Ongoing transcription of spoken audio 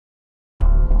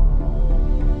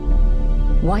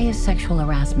Why is sexual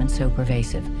harassment so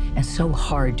pervasive and so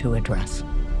hard to address?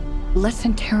 Let's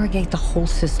interrogate the whole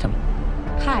system.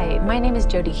 Hi, my name is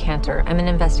Jodi Kantor. I'm an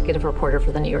investigative reporter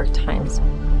for the New York Times.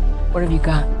 What have you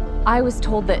got? I was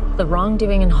told that the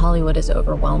wrongdoing in Hollywood is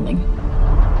overwhelming.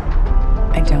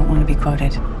 I don't want to be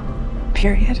quoted.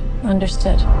 Period.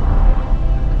 Understood.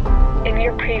 In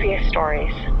your previous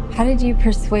stories, How did you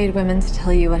persuade women to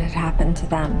tell you what had happened to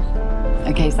them?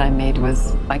 The case I made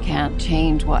was, I can't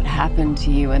change what happened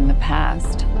to you in the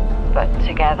past, but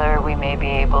together we may be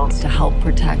able to help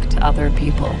protect other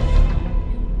people.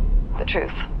 The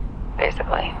truth,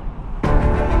 basically.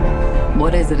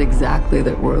 What is it exactly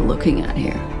that we're looking at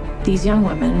here? These young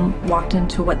women walked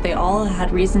into what they all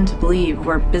had reason to believe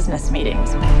were business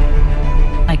meetings.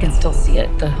 I can still see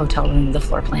it, the hotel room, the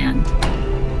floor plan.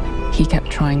 He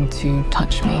kept trying to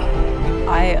touch me.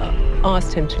 I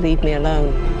asked him to leave me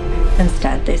alone.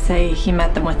 Instead, they say he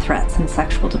met them with threats and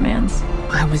sexual demands.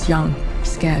 I was young,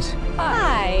 scared.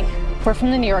 Hi, we're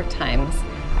from the New York Times.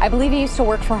 I believe you used to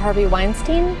work for Harvey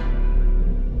Weinstein.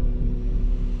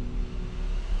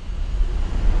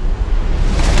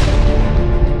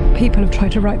 People have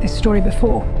tried to write this story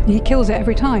before. He kills it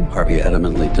every time. Harvey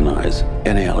adamantly denies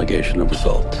any allegation of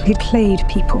assault. He played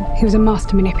people. He was a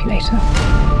master manipulator.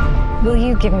 Will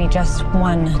you give me just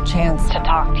one chance to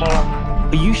talk to you?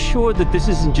 Are you sure that this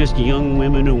isn't just young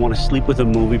women who want to sleep with a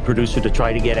movie producer to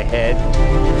try to get ahead?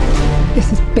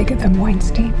 This is bigger than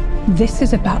Weinstein. This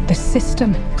is about the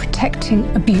system protecting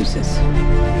abusers.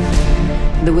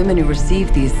 The women who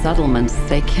receive these settlements,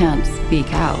 they can't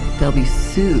speak out. They'll be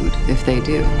sued if they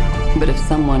do. But if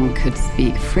someone could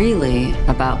speak freely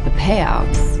about the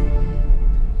payouts.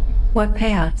 What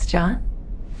payouts, John?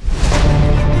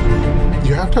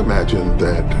 You have to imagine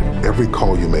that every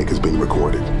call you make is being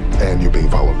recorded and you're being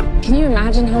followed. Can you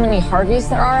imagine how many Harveys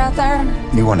there are out there?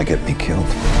 You want to get me killed?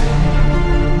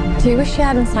 Do you wish you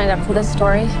hadn't signed up for this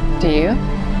story? Do you?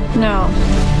 No.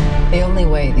 The only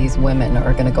way these women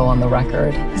are going to go on the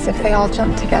record As if they all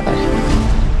jump together.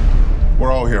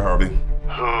 We're all here, Harvey.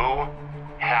 Who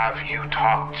have you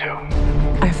talked to?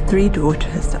 I have 3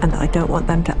 daughters, and I don't want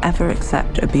them to ever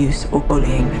accept abuse or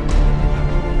bullying.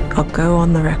 I'll go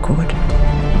on the record.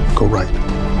 Go write.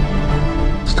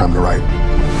 It's time to write.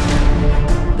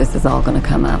 this is all going to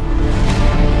come out.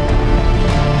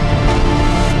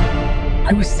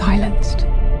 I was silenced.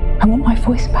 I want my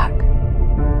voice back.